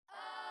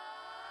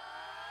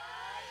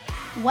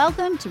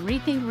Welcome to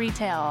Rethink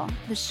Retail,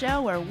 the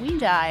show where we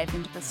dive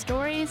into the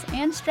stories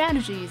and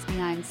strategies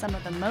behind some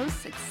of the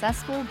most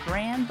successful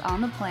brands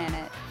on the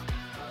planet.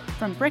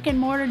 From brick and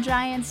mortar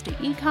giants to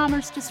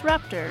e-commerce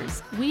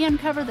disruptors, we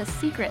uncover the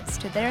secrets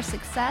to their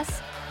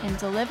success and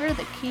deliver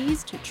the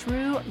keys to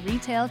true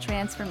retail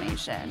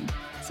transformation.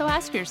 So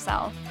ask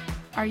yourself,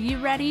 are you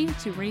ready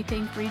to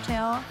rethink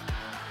retail?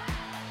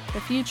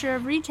 The future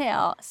of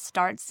retail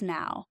starts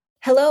now.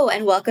 Hello,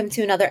 and welcome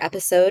to another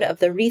episode of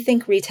the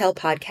RETHINK Retail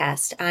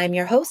Podcast. I'm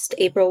your host,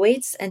 April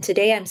Waits, and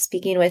today I'm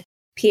speaking with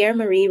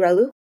Pierre-Marie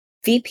Rallu,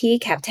 VP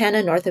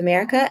Captana North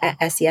America at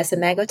SES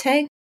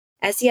Imagotag.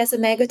 SES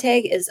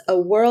Imagotag is a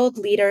world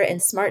leader in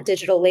smart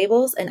digital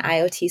labels and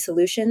IoT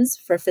solutions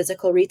for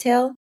physical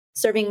retail,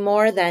 serving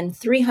more than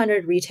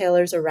 300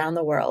 retailers around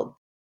the world.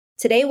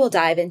 Today, we'll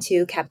dive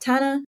into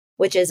Captana,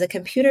 which is a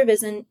computer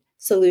vision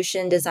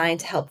solution designed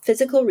to help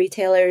physical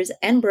retailers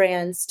and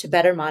brands to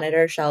better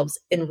monitor shelves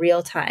in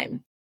real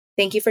time.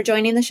 Thank you for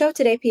joining the show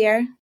today,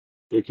 Pierre.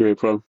 Thank you,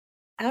 April.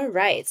 All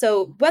right.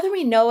 So whether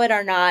we know it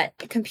or not,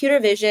 computer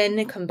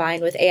vision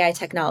combined with AI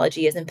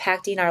technology is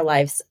impacting our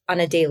lives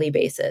on a daily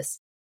basis,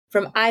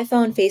 from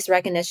iPhone face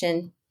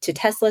recognition to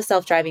Tesla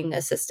self-driving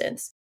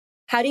assistants.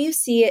 How do you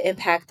see it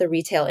impact the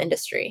retail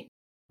industry?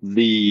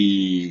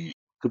 The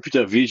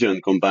computer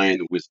vision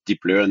combined with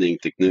deep learning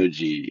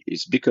technology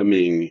is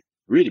becoming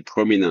really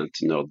prominent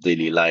in our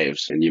daily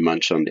lives. And you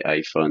mentioned the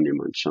iPhone, you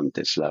mentioned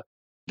Tesla.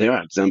 There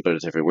are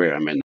examples everywhere. I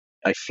mean,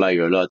 I fly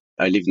a lot.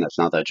 I live in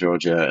Atlanta,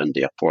 Georgia, and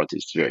the airport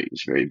is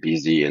very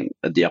busy. And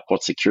at the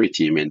airport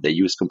security, I mean, they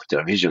use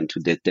computer vision to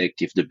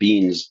detect if the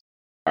bins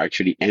are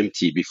actually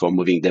empty before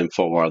moving them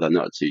forward or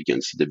not. So you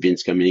can see the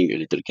bins coming, a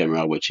little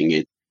camera watching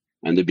it,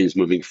 and the bins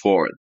moving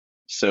forward.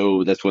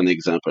 So that's one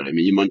example. I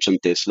mean, you mentioned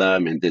Tesla. I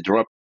mean, they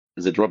dropped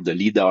the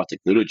LiDAR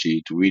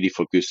technology to really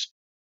focus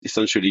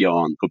essentially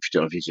on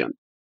computer vision.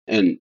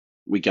 And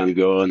we can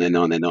go on and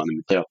on and on.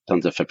 There are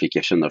tons of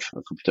applications of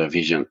computer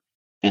vision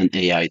and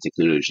AI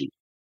technology.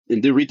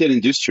 In the retail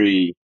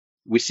industry,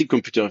 we see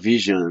computer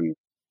vision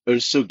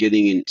also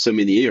getting in so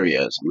many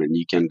areas. I mean,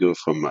 you can go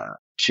from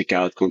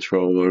checkout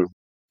control,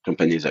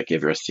 companies like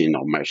Everything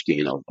or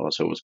Mashkin or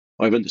so,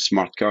 or even the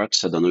smart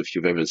carts. I don't know if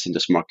you've ever seen the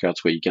smart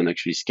carts where you can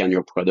actually scan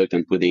your product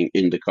and put it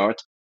in the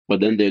cart.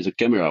 But then there's a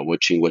camera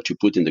watching what you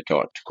put in the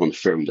cart to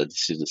confirm that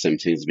this is the same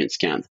thing that's been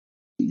scanned.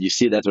 You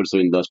see that also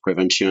in loss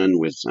prevention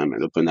with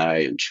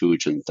OpenEye and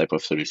Chuge and type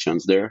of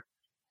solutions there.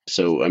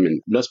 So, I mean,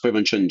 loss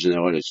prevention in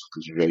general is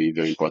very,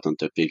 very important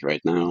topic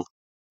right now.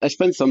 I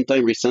spent some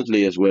time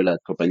recently as well at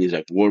companies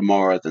like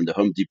Walmart and the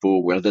Home Depot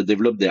where they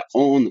developed their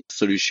own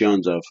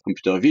solutions of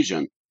computer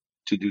vision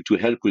to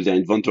help with their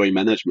inventory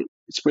management.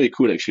 It's pretty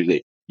cool,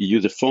 actually. You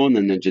use a phone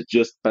and then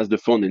just pass the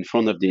phone in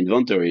front of the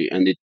inventory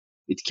and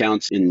it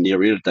counts in near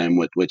real time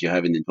what you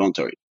have in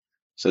inventory.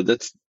 So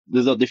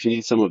those are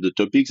definitely some of the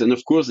topics. And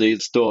of course, they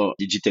store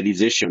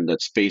digitalization,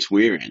 that space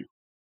we're in.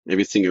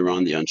 Everything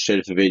around the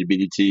on-shelf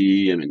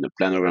availability, I mean, the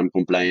planogram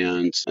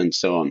compliance and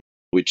so on,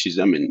 which is,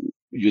 I mean,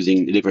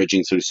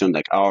 leveraging solutions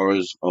like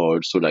ours or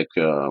also like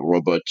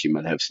robots. You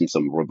might have seen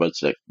some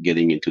robots like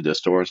getting into the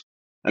stores.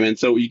 I mean,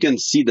 so you can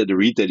see that the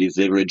retail is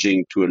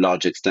leveraging to a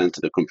large extent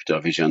the computer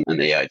vision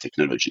and AI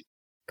technology.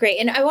 Great.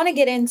 And I want to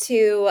get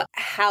into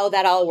how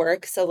that all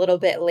works a little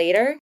bit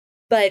later.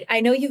 But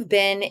I know you've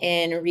been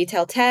in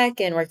retail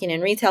tech and working in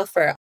retail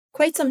for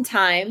quite some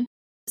time.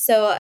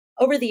 So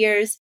over the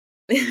years,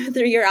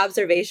 through your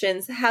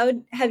observations, how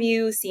have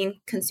you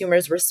seen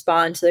consumers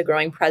respond to the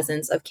growing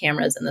presence of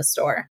cameras in the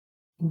store?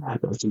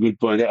 That's a good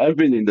point. I've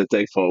been in the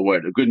tech for a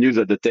while. The good news is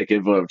that the tech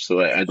evolved, so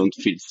I don't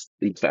feel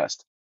it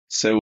fast.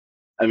 So,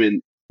 I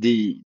mean,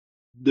 the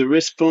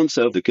response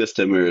of the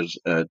customers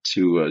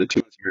to the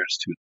consumers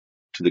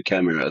to the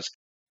cameras.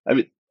 I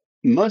mean,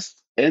 most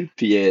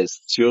NPS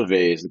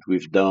surveys that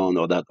we've done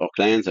or that our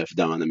clients have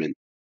done, I mean,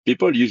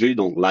 people usually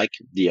don't like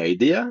the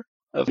idea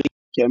of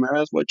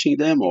cameras watching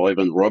them or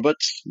even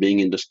robots being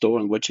in the store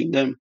and watching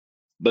them.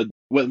 But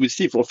what we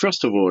see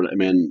first of all, I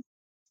mean,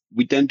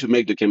 we tend to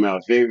make the camera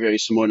very, very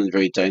small and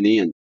very tiny.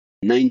 And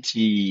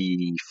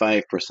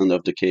 95%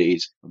 of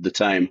the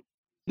time,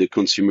 the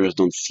consumers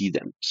don't see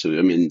them. So,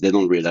 I mean, they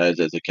don't realize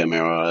there's a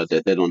camera,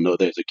 they don't know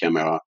there's a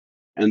camera.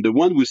 And the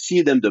one who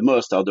see them the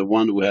most are the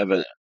one who have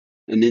an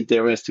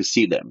interest to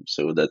see them.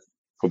 So that's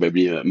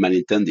probably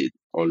malintended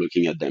or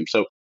looking at them.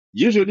 So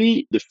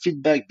usually the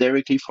feedback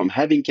directly from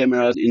having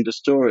cameras in the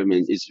store, I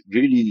mean, is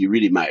really,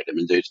 really mild. I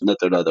mean, there's not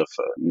a lot of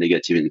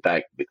negative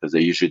impact because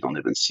they usually don't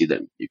even see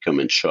them. You come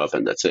and shop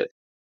and that's it.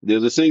 The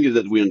other thing is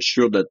that we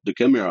ensure that the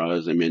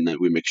cameras, I mean,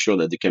 we make sure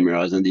that the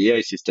cameras and the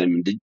AI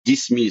system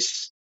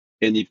dismiss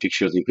any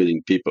pictures,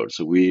 including people.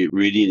 So we're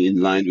really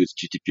in line with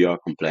GDPR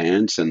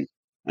compliance and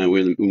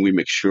we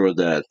make sure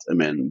that, I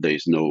mean,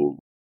 there's no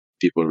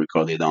people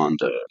recorded on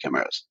the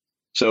cameras.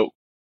 So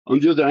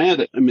on the other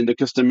hand, I mean, the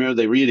customer,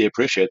 they really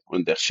appreciate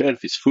when their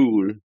shelf is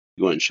full,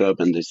 go and shop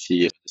and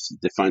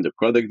they find the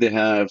product they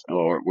have,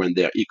 or when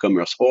their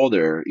e-commerce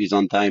order is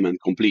on time and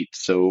complete.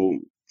 So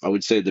I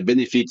would say the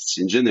benefits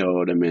in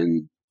general, I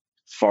mean,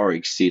 far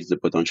exceeds the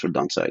potential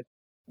downside.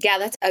 Yeah,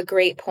 that's a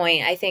great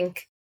point. I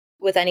think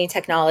with any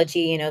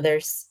technology,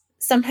 there's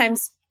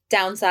sometimes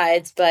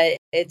downsides, but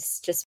it's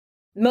just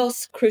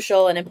most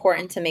crucial and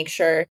important to make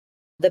sure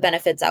the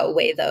benefits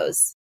outweigh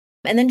those.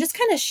 And then just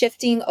kind of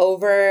shifting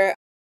over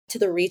to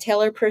the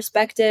retailer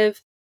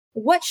perspective,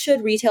 what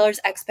should retailers'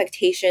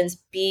 expectations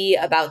be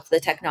about the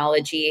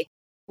technology?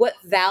 What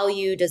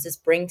value does this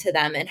bring to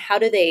them, and how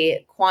do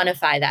they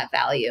quantify that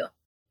value?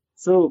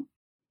 So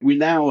we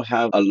now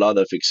have a lot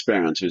of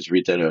experience with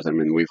retailers. I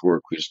mean, we've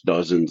worked with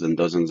dozens and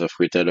dozens of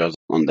retailers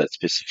on that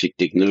specific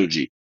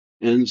technology.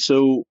 And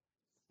so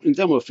in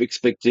terms of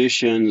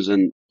expectations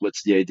and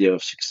what's the idea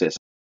of success,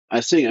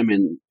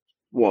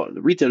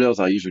 the retailers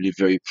are usually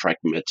very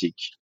pragmatic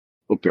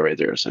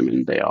operators.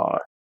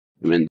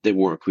 They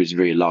work with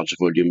very large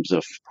volumes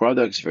of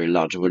products, very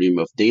large volume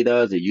of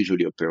data. They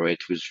usually operate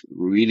with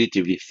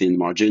relatively thin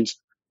margins.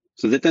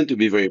 So they tend to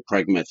be very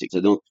pragmatic.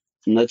 They don't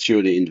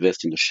naturally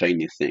invest in a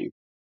shiny thing.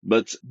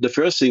 But the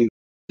first thing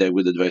they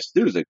would advise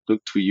to do is like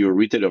talk to your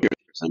retailer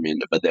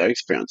peers, about their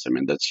experience.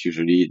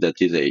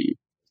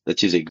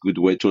 That is a good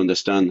way to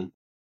understand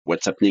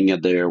what's happening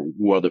out there,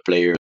 who are the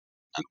players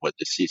and what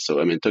they see.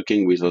 So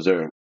talking with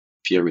other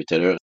peer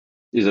retailers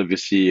is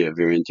obviously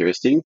very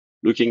interesting.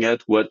 Looking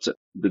at what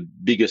the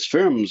biggest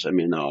firms, are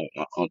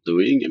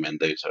doing.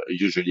 There's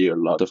usually a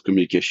lot of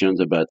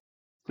communications about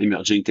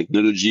emerging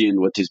technology and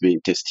what is being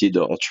tested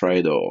or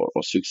tried or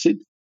succeed,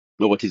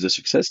 or what is a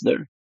success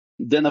there.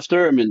 Then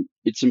after,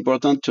 it's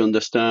important to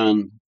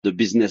understand the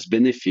business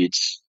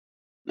benefits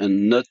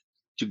and not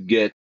to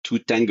get too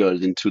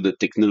tangled into the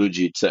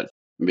technology itself,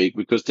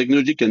 because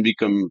technology can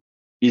become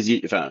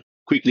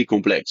quickly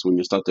complex when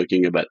you start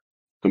talking about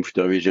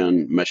computer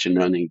vision, machine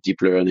learning,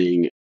 deep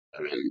learning,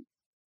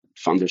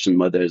 foundation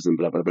models and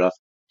blah, blah, blah.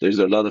 There's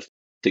a lot of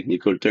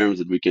technical terms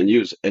that we can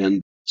use.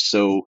 And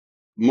so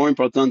more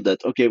important that,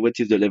 okay, what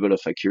is the level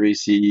of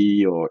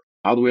accuracy or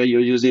hardware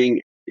you're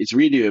using? It's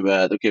really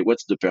about, okay,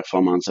 what's the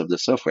performance of the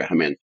software?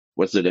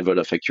 What's the level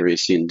of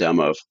accuracy in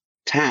terms of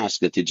tasks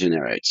that it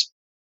generates?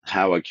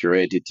 How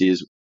accurate it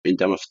is in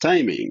terms of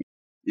timing?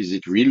 Is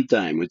it real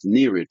time? With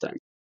near real time?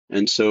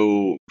 And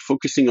so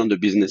focusing on the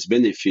business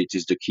benefit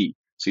is the key.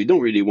 So you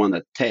don't really want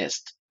to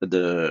test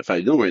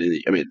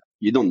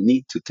you don't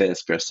need to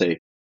test per se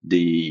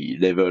the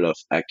level of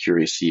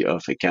accuracy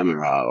of a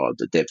camera or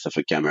the depth of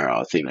a camera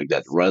or thing like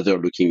that, rather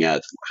looking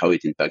at how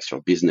it impacts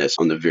your business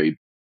on the very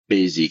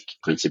basic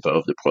principle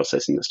of the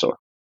process in the store.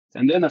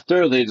 And then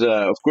after there's,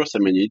 of course, you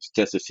need to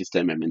test the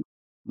system.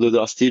 Those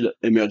are still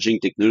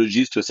emerging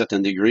technologies to a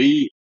certain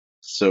degree.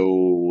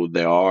 So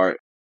there are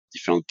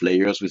different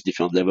players with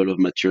different level of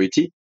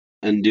maturity.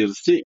 And the other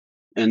thing,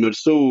 and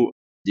also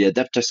the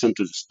adaptation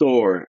to the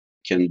store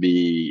can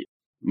be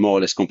more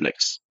or less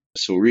complex.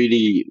 So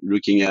really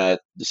looking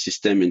at the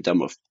system in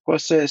terms of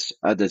process,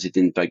 how does it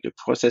impact the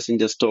process in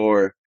the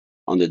store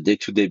on a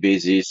day-to-day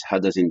basis? How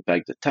does it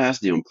impact the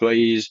task, the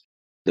employees,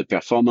 the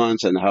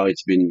performance, and how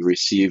it's been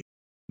received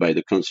by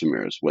the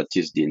consumers? What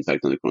is the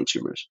impact on the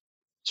consumers?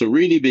 So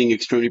really being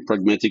extremely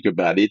pragmatic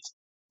about it.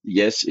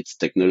 Yes, it's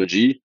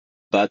technology,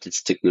 but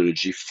it's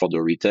technology for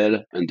the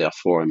retail, and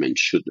therefore,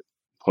 should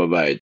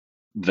provide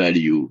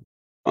value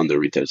on the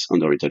retail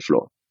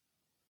floor.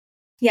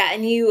 Yeah,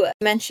 and you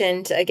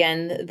mentioned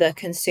again the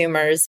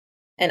consumers,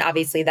 and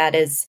obviously that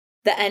is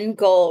the end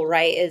goal,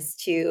 right? Is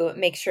to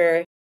make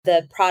sure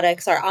the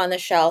products are on the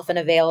shelf and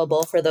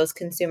available for those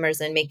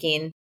consumers and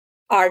making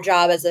our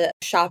job as a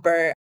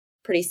shopper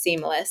pretty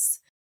seamless.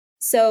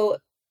 So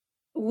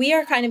we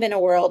are kind of in a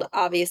world,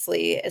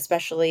 obviously,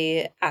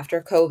 especially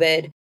after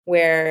COVID,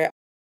 where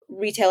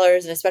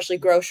retailers and especially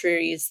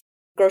grocery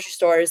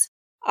stores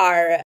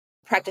are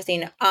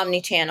practicing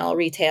omnichannel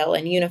retail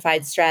and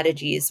unified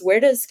strategies. Where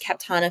does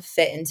Captana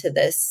fit into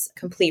this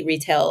complete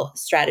retail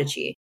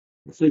strategy?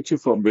 Thank you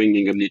for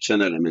bringing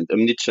omnichannel.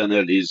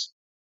 Omnichannel is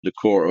the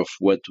core of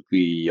what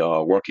we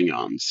are working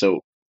on.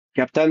 So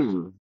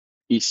Captana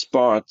is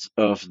part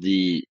of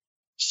the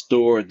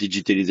store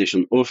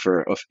digitalization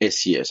offer of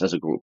SES as a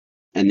group,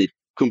 and it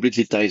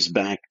completely ties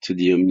back to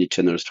the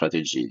omnichannel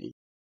strategy.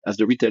 As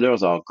the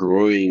retailers are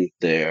growing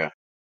their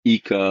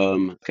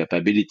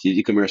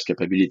e-commerce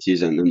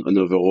capabilities, and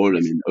overall,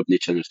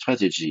 omnichannel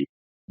strategy,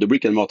 the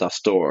brick and mortar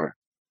store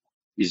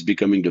is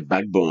becoming the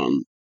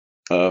backbone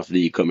of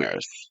the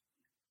e-commerce.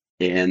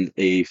 And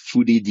a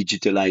fully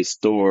digitalized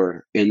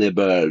store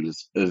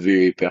enables a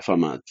very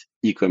performant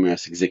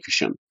e-commerce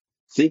execution.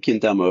 Think in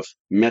terms of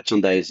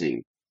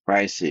merchandising,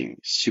 pricing,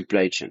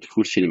 supply chain,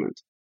 fulfillment,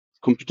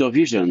 computer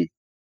vision,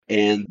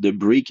 and the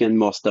brick and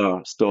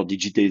mortar store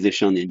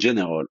digitalization in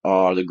general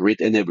are the great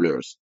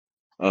enablers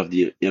of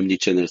the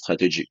omnichannel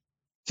strategy.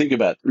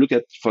 Look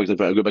at, for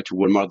example, I'll go back to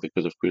Walmart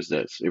because, of course,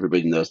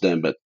 everybody knows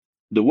them, but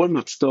the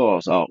Walmart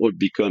stores are all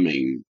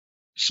becoming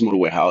small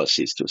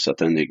warehouses to a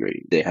certain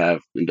degree. They have,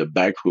 in the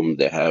back room,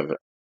 they have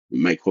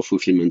micro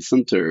fulfillment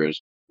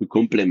centers to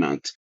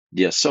complement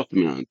the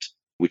assortment,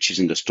 which is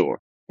in the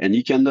store. And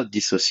you cannot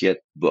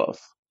dissociate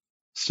both.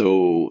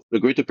 So a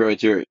great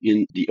operator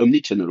in the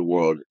omnichannel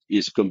world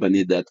is a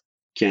company that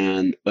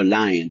can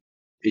align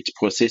its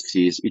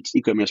processes, its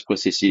e-commerce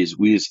processes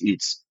with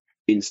its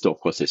in-store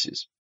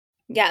processes.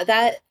 Yeah,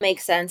 that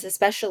makes sense,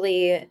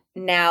 especially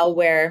now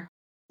where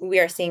we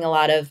are seeing a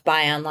lot of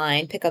buy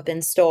online, pick up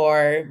in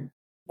store,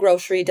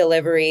 grocery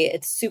delivery.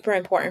 It's super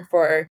important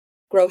for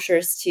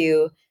grocers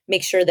to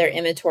make sure their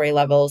inventory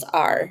levels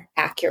are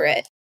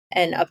accurate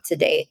and up to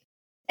date.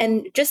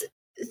 And just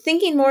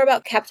thinking more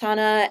about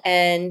Captana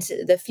and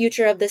the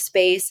future of the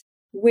space,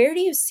 where do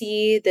you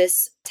see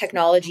this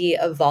technology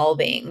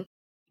evolving?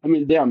 I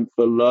mean, there are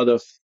a lot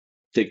of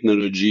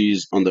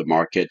technologies on the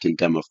market in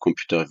terms of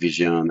computer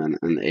vision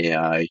and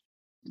AI.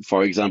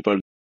 For example,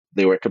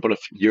 there were a couple of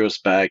years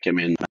back, I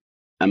mean,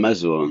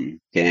 Amazon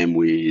came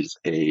with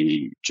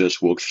a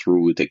just walk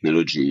through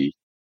technology,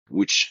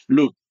 which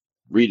looked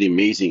really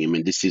amazing. I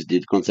mean, this is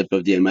the concept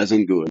of the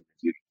Amazon Go.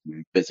 You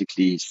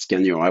basically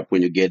scan your app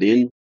when you get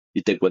in,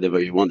 you take whatever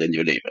you want and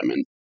you leave. I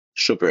mean,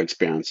 shopper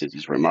experience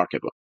is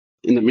remarkable.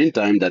 In the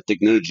meantime, that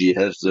technology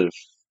has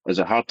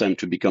a hard time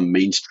to become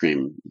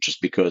mainstream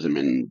just because, I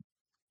mean,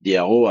 the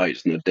ROI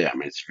is not there. I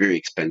mean, it's very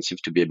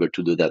expensive to be able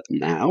to do that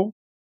now.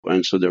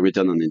 And so the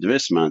return on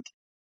investment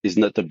is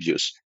not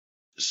obvious.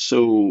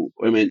 So,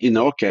 I mean, in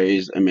our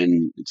case, I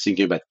mean,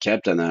 thinking about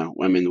Captana,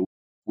 I mean,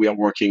 we are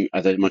working,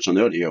 as I mentioned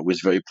earlier,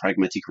 with very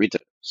pragmatic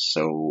retailers.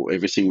 So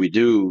everything we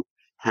do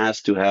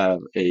has to have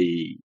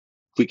a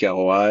quick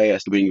ROI,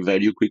 has to bring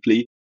value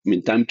quickly. I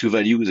mean, time to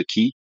value is a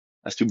key,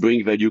 has to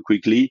bring value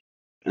quickly.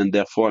 And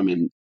therefore, I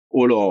mean,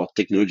 all our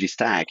technology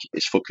stack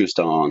is focused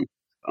on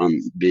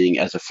being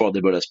as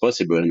affordable as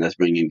possible and as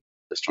bringing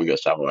the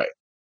strongest ROI.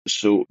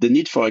 So the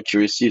need for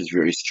accuracy is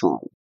very strong.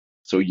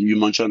 So you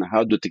mentioned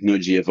how the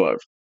technology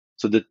evolved.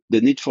 So the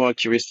need for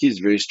accuracy is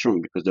very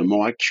strong because the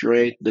more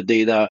accurate the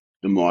data,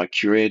 the more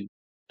accurate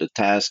the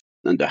task,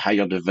 and the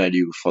higher the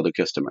value for the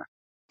customer,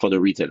 for the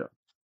retailer.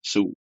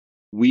 So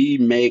we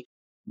make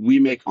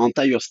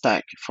entire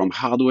stack from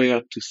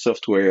hardware to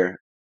software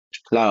to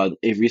cloud,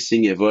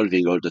 everything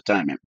evolving all the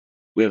time.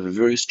 We have a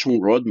very strong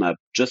roadmap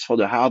just for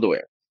the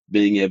hardware,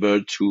 being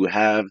able to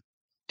have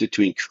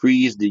to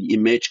increase the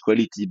image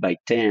quality by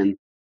 10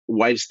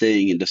 while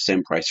staying in the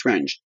same price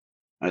range.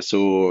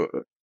 So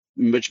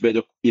much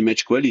better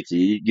image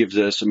quality gives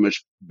us a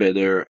much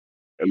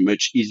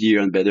easier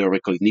and better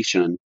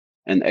recognition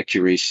and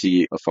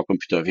accuracy of our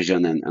computer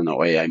vision and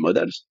our AI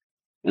models.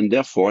 And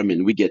therefore, I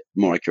mean, we get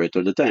more accurate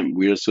all the time.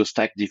 We also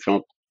stack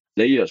different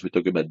layers. We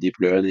talk about deep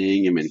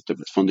learning. I mean, we talk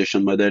about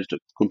foundation models,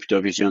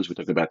 computer visions. We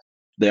talk about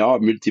there are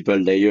multiple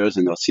layers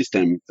in our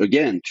system,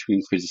 again, to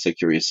increase this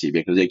accuracy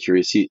because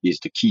accuracy is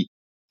the key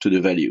to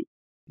the value.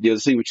 The other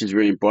thing which is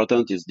very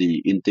important is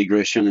the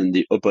integration and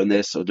the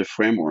openness of the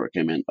framework.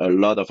 I mean, a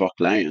lot of our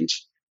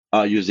clients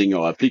are using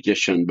our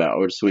application, but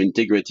also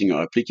integrating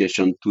our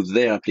application to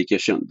their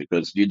application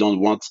because you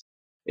don't want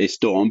a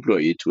store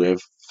employee to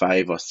have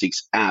 5 or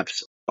 6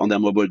 apps on their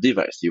mobile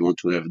device. You want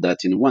to have that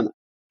in one,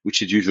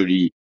 which is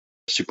usually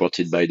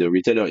supported by the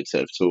retailer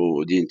itself.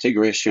 So the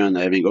integration,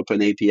 having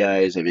open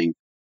APIs, having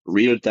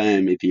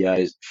real-time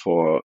APIs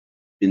for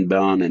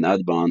inbound and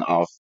outbound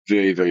are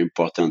very, very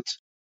important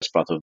as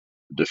part of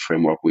the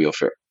framework we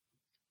offer.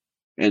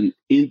 And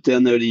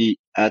internally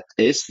at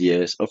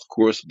SES, of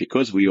course,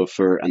 because we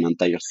offer an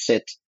entire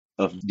set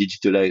of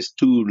digitalized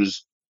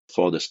tools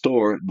for the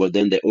store, but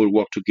then they all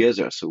work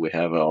together. So we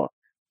have our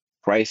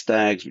price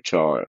tags, which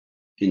are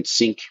in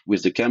sync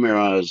with the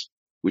cameras,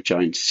 which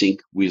are in sync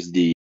with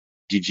the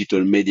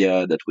digital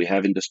media that we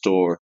have in the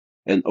store.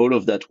 And all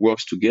of that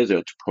works together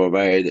to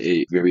provide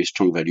a very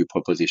strong value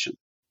proposition.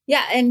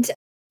 Yeah. And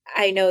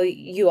I know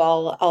you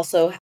all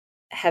also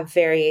have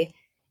very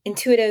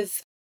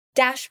intuitive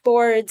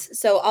dashboards.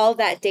 So all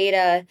that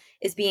data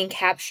is being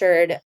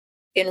captured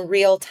in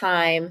real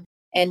time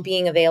and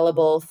being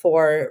available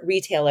for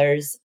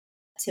retailers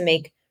to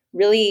make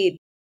really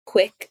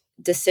quick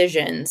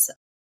decisions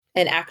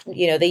and act,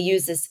 they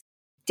use this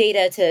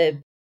data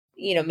to,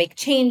 make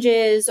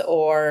changes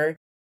or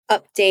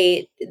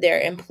update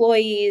their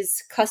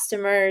employees,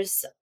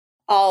 customers,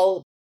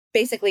 all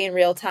basically in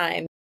real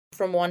time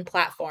from one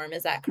platform.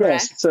 Is that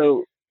correct? Yes.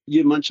 So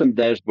you mentioned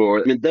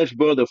dashboard. I mean,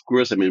 dashboard, of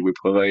course, I mean, we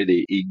provide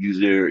a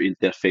user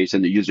interface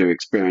and a user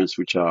experience,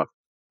 which are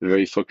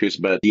very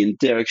focused, but the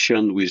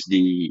interaction with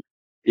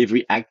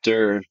every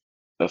actor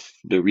of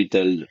the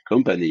retail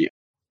company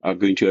are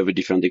going to have a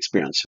different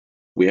experience.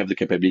 We have the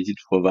capability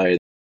to provide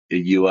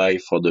a UI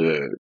for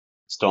the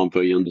store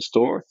employee on the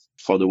store,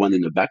 for the one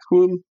in the back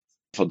room,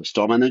 for the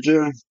store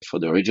manager, for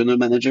the regional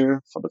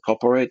manager, for the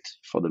corporate,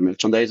 for the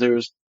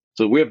merchandisers.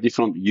 So we have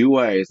different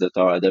UIs that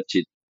are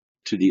adapted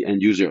to the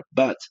end user.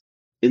 But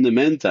in the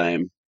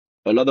meantime,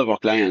 a lot of our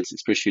clients,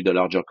 especially the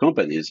larger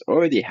companies,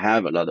 already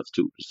have a lot of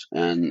tools.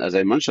 And as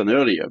I mentioned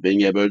earlier,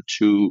 being able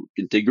to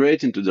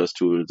integrate into those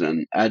tools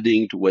and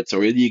adding to what's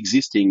already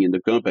existing in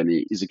the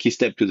company is a key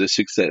step to the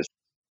success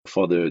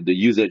for the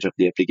usage of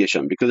the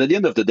application. Because at the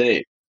end of the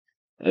day,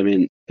 I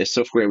mean, a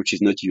software which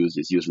is not used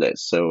is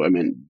useless. So, I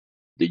mean,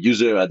 the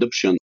user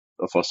adoption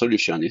of our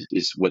solution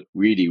is what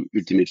really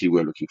ultimately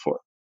we're looking for.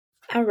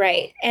 All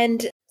right.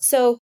 And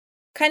so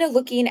kind of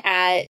looking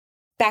at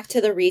back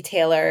to the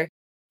retailer,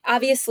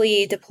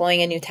 Obviously,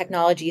 deploying a new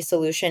technology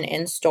solution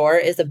in store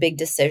is a big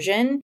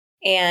decision.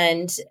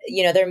 And,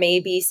 there may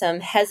be some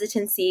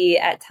hesitancy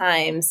at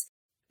times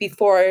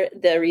before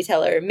the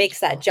retailer makes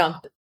that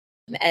jump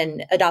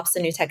and adopts the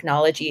new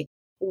technology.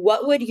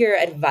 What would your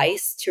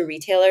advice to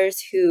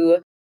retailers who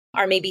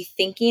are maybe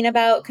thinking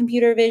about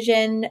computer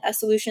vision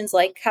solutions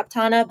like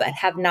Captana, but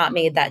have not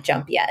made that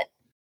jump yet?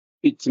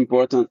 It's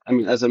important. I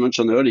mean, as I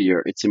mentioned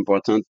earlier, it's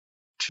important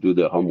to do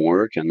the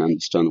homework and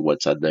understand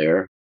what's out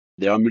there.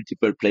 There are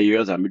multiple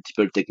players, there are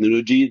multiple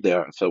technology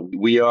there. So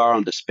we are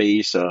on the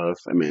space of,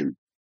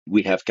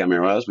 we have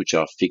cameras, which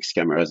are fixed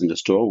cameras in the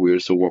store. We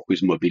also work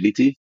with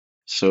mobility.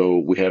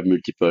 So we have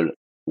multiple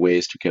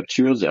ways to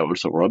capture. There are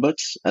also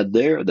robots out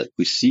there that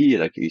we see,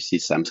 like you see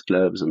Sam's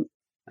Clubs and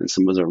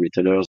some other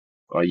retailers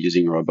are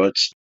using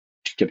robots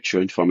to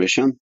capture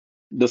information.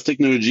 Those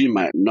technology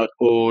might not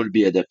all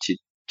be adapted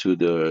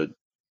to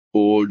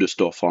all the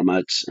store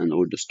formats and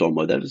all the store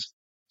models.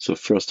 So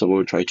first of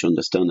all, try to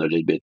understand a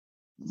little bit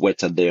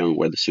what's out there and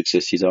where the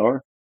successes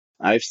are.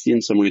 I've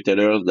seen some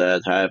retailers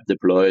that have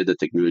deployed the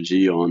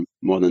technology on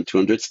more than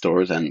 200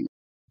 stores, and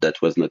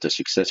that was not a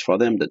success for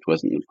them. That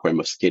was a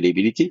requirement of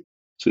scalability.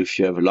 So if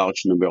you have a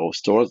large number of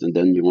stores, and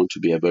then you want to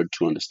be able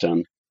to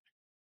understand,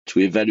 to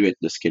evaluate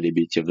the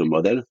scalability of the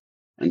model.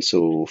 And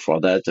so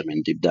for that,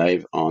 deep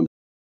dive on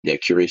the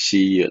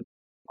accuracy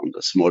on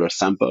the smaller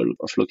sample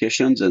of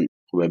locations and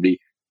probably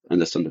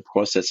understand the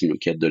process and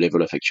look at the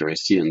level of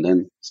accuracy and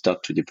then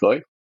start to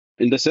deploy.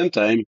 In the same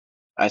time,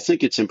 I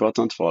think it's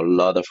important for a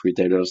lot of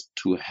retailers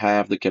to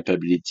have the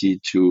capability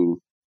to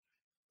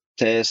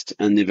test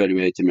and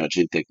evaluate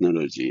emerging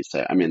technologies.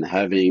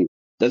 Having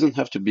doesn't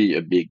have to be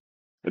a big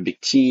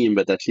team,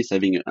 but at least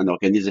having an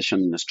organization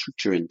and a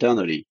structure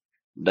internally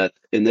that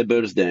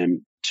enables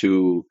them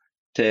to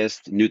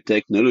test new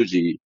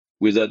technology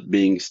without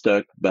being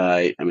stuck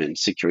by,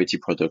 security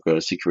protocol,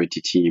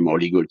 security team or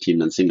legal team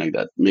and things like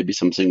that. Maybe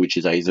something which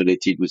is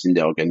isolated within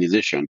the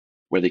organization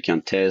where they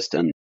can test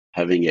and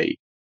having a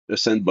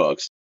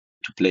sandbox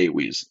to play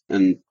with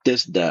and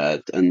test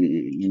that and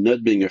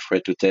not being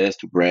afraid to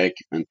test, to break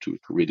and to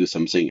redo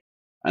something.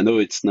 I know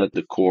it's not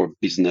the core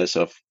business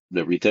of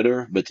the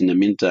retailer, but in the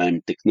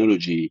meantime,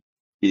 technology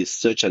is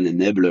such an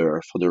enabler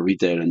for the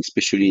retail and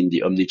especially in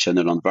the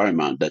omnichannel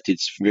environment that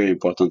it's very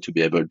important to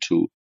be able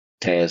to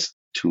test,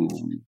 to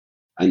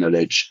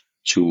acknowledge,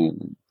 to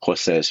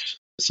process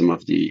some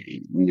of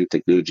the new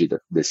technology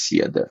that they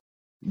see at the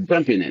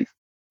jumping in.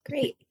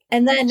 Great.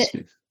 And then,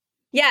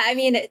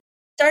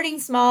 starting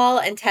small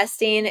and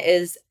testing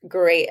is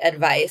great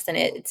advice. And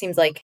it seems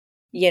like,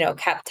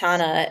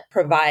 Captana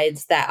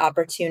provides that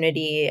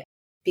opportunity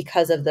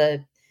because of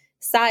the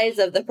size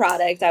of the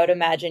product. I would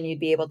imagine you'd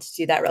be able to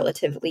do that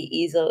relatively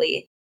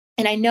easily.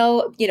 And I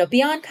know,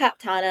 beyond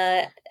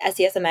Captana,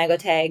 SES Imago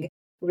Tag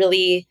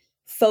really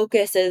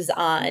focuses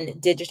on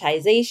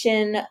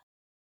digitization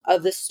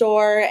of the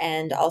store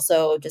and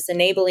also just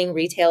enabling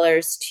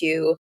retailers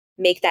to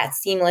make that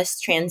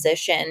seamless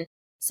transition.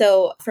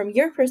 So from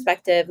your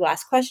perspective,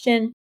 last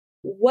question,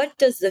 what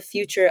does the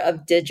future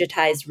of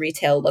digitized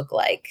retail look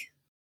like?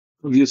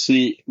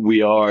 Obviously,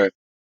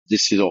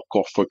 this is our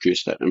core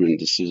focus.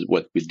 This is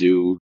what we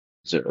do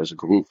as a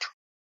group.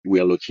 We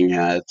are looking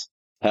at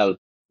help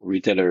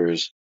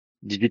retailers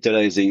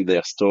digitalizing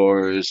their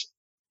stores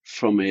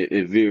from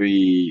a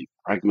very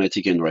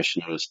pragmatic and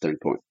rational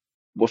standpoint.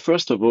 Well,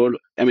 first of all,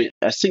 I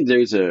think there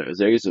is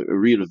a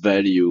real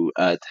value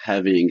at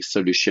having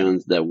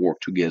solutions that work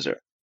together.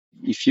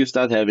 If you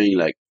start having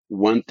like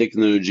one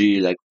technology,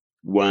 like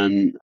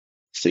one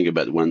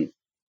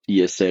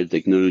ESL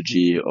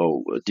technology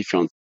or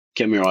different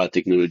camera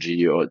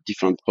technology or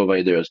different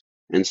providers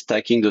and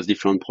stacking those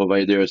different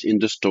providers in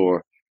the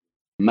store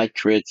might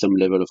create some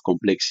level of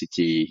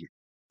complexity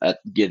at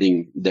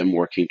getting them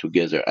working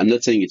together. I'm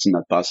not saying it's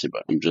not possible.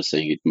 I'm just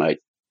saying it might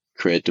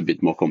create a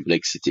bit more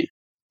complexity.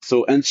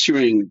 So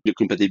ensuring the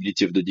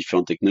compatibility of the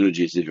different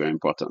technologies is very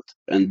important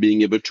and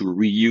being able to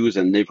reuse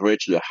and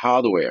leverage the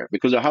hardware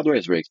because the hardware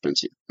is very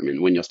expensive.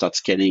 When you start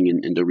scaling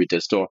in the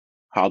retail store,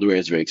 hardware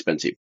is very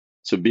expensive.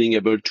 So being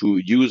able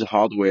to use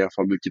hardware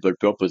for multiple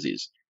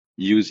purposes,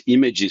 use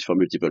images for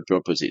multiple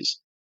purposes,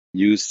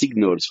 use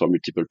signals for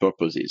multiple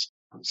purposes.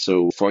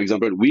 So for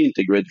example, we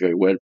integrate very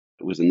well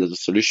with another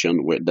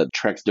solution that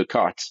tracks the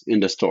carts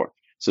in the store.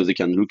 So they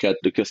can look at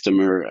the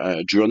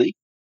customer journey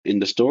in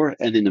the store.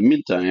 And in the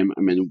meantime,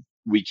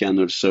 we can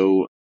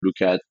also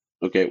look at,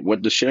 okay,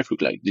 what the shelf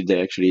look like. Did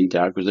they actually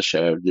interact with the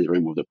shelf? Did they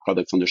remove the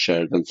products on the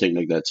shelf and things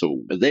like that?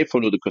 So they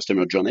follow the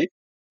customer journey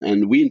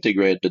and we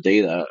integrate the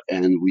data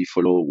and we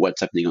follow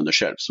what's happening on the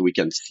shelf. So we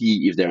can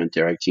see if they're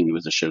interacting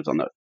with the shelves or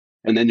not.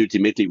 And then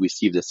ultimately we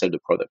see if they sell the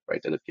product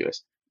right at the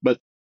POS. But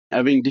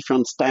having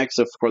different stacks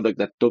of product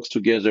that talks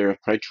together,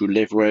 try to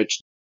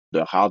leverage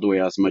the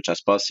hardware as much as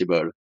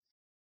possible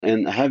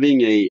and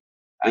having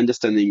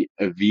understanding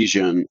a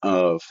vision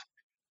of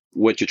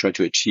what you try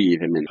to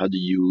achieve. How do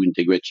you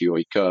integrate your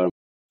e-com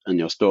and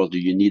your stores? Do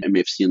you need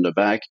MFC in the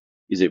back?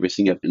 Is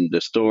everything up in the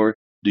store?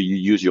 Do you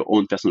use your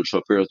own personal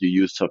shoppers? Do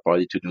you use third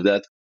party to do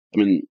that?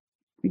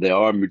 There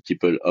are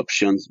multiple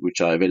options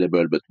which are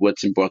available, but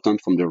what's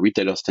important from the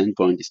retailer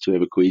standpoint is to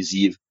have a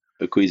cohesive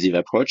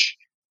approach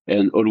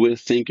and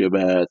always think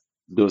about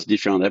those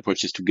different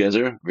approaches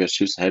together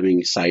versus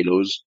having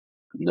silos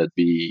that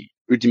be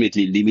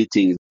ultimately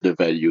limiting the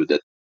value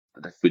that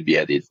could be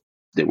added.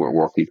 They were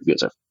working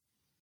together.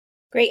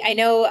 Great. I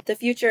know the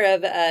future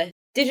of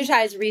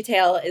digitized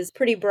retail is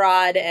pretty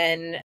broad,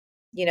 and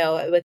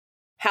with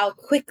how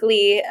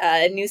quickly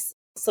new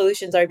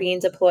solutions are being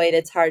deployed,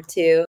 it's hard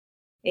to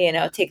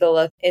take a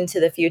look into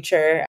the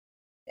future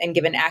and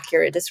give an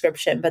accurate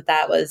description. But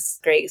that was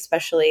great,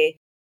 especially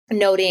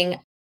noting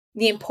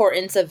the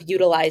importance of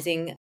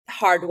utilizing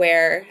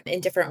hardware in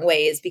different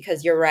ways,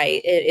 because you're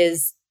right, it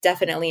is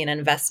definitely an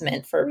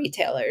investment for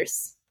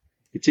retailers.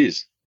 It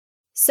is.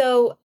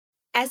 So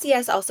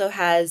SES also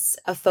has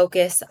a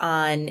focus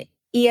on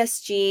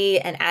ESG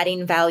and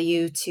adding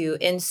value to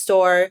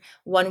in-store.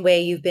 One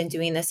way you've been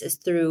doing this is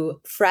through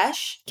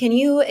Fresh. Can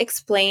you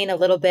explain a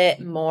little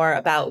bit more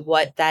about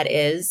what that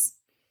is?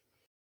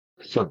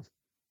 Sure.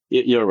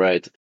 You're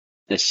right.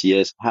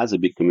 SES has a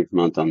big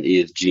commitment on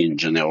ESG in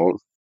general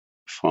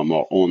from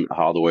our own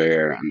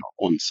hardware and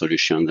our own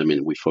solutions. I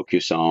mean, we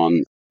focus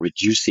on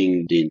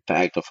reducing the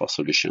impact of our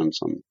solutions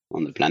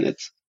on the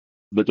planet,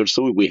 but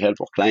also we help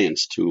our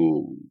clients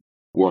to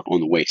work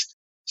on waste.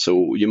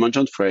 So you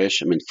mentioned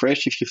Fresh. I mean,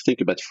 Fresh, if you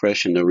think about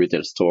Fresh in a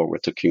retail store, we're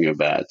talking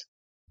about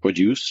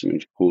produce,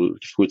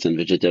 fruits and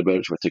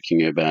vegetables. We're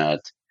talking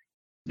about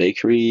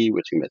bakery.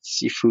 We're talking about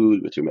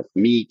seafood. We're talking about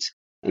meat.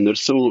 And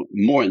also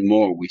more and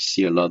more, we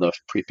see a lot of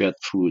prepared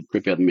food,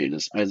 prepared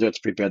meals. Either it's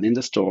prepared in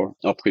the store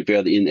or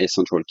prepared in a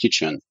central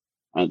kitchen.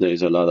 There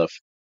is a lot of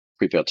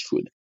prepared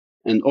food.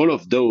 And all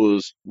of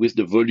those, with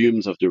the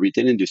volumes of the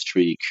retail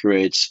industry,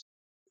 creates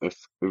a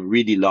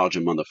really large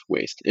amount of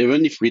waste,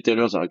 even if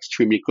retailers are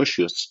extremely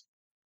cautious,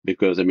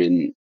 because, I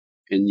mean,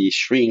 any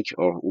shrink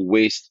or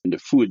waste in the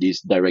food is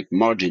direct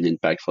margin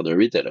impact for the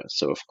retailer.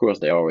 So, of course,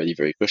 they are already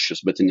very cautious.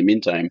 But in the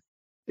meantime,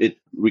 it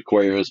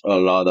requires a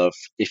lot of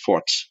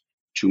effort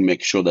to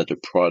make sure that the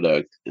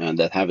product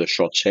that have a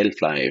short shelf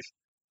life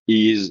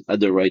is at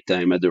the right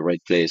time, at the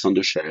right place on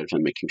the shelf,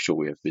 and making sure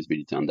we have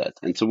visibility on that.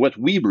 And so what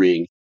we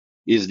bring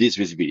is this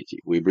visibility.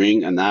 We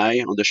bring an eye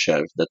on the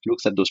shelf that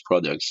looks at those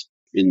products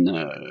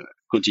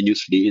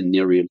continuously in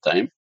near real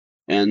time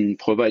and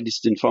provide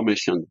this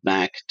information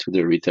back to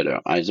the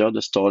retailer, either at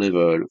the store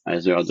level,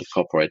 either at the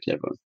corporate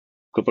level.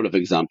 A couple of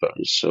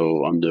examples.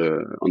 So on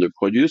the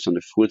produce, on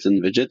the fruits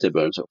and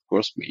vegetables, of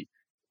course,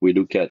 we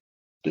look at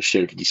the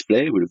shelf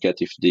display. We look at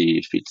if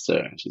it's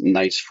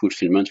nice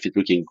fulfillment, if it's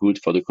looking good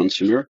for the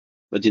consumer.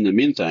 But in the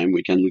meantime,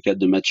 we can look at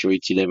the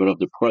maturity level of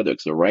the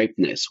products, the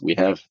ripeness. We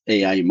have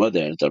AI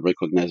models that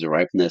recognize the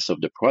ripeness of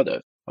the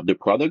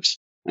products,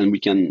 and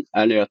we can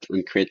alert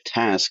and create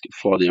tasks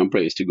for the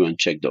employees to go and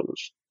check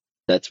those.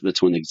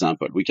 That's one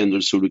example. We can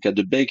also look at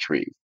the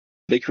bakery,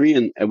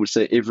 and I would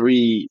say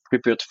every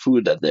prepared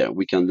food out there.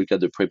 We can look at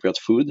the prepared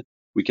food.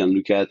 We can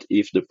look at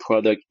if the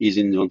product is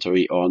in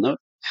inventory or not,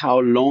 how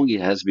long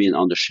it has been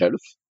on the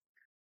shelf,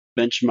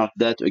 benchmark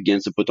that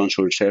against the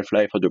potential shelf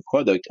life of the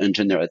product, and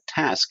generate a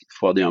task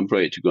for the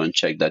employee to go and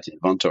check that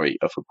inventory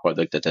of a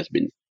product that has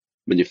been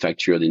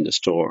manufactured in the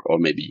store or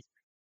maybe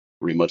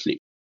remotely.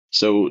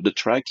 So the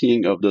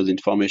tracking of those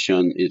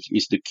information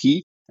is the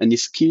key, and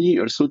it's key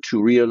also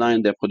to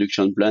realign their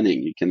production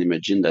planning. You can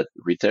imagine that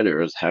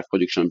retailers have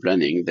production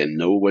planning. They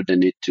know what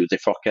they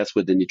forecast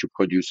what they need to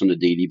produce on a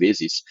daily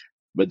basis,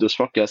 but those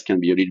forecasts can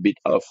be a little bit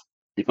off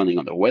depending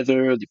on the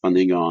weather,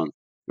 depending on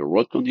the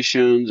road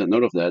conditions and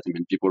all of that. I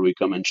mean, people will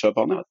come and shop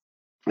or not.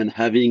 And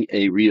having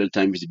a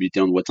real-time visibility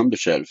on what's on the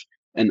shelf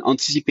and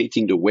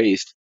anticipating the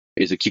waste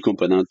is a key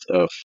component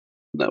of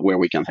that where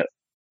we can help.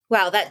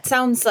 Wow, that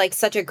sounds like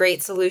such a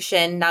great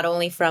solution, not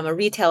only from a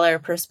retailer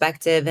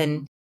perspective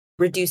and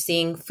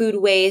reducing food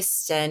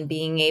waste and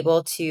being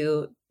able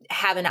to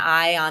have an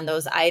eye on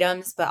those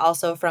items, but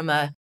also from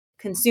a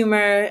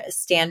consumer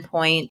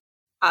standpoint.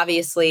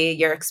 Obviously,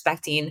 you're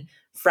expecting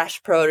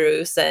fresh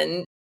produce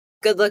and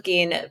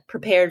good-looking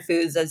prepared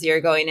foods as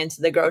you're going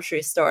into the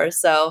grocery store.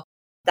 So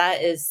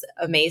that is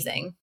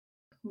amazing.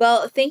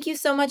 Well, thank you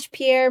so much,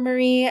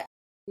 Pierre-Marie.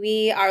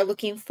 We are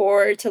looking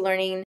forward to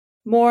learning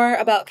more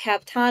about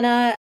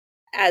Captana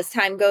as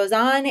time goes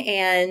on,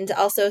 and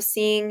also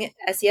seeing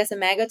SES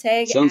and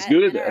Magotag. Sounds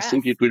good. NRF. I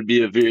think it will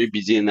be a very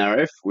busy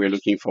NRF. We're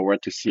looking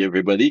forward to see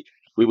everybody.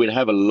 We will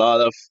have a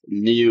lot of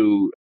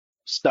new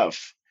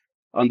stuff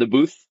on the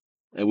booth.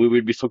 We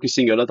will be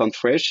focusing a lot on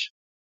Fresh.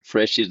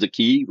 Fresh is the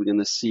key. We're going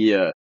to see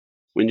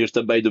when you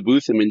stop by the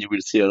booth, I mean, you will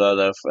see a lot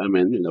of,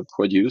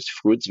 produce,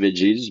 fruits,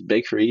 veggies,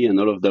 bakery, and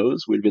all of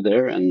those will be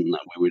there. And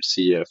we will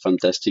see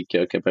fantastic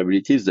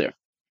capabilities there.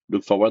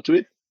 Look forward to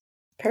it.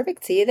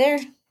 Perfect. See you there.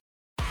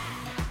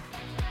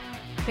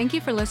 Thank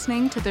you for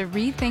listening to the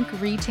Rethink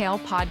Retail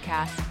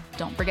Podcast.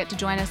 Don't forget to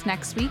join us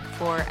next week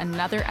for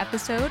another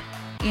episode.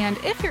 And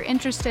if you're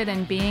interested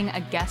in being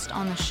a guest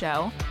on the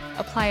show,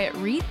 apply at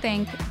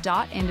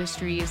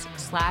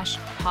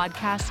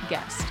rethink.industries/podcast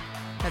guest.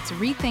 That's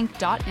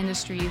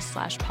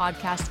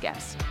rethink.industries/podcast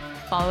guest.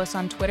 Follow us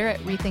on Twitter at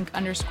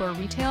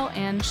rethink_retail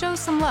and show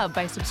some love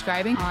by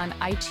subscribing on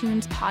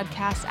iTunes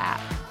podcast app.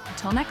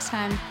 Until next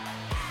time.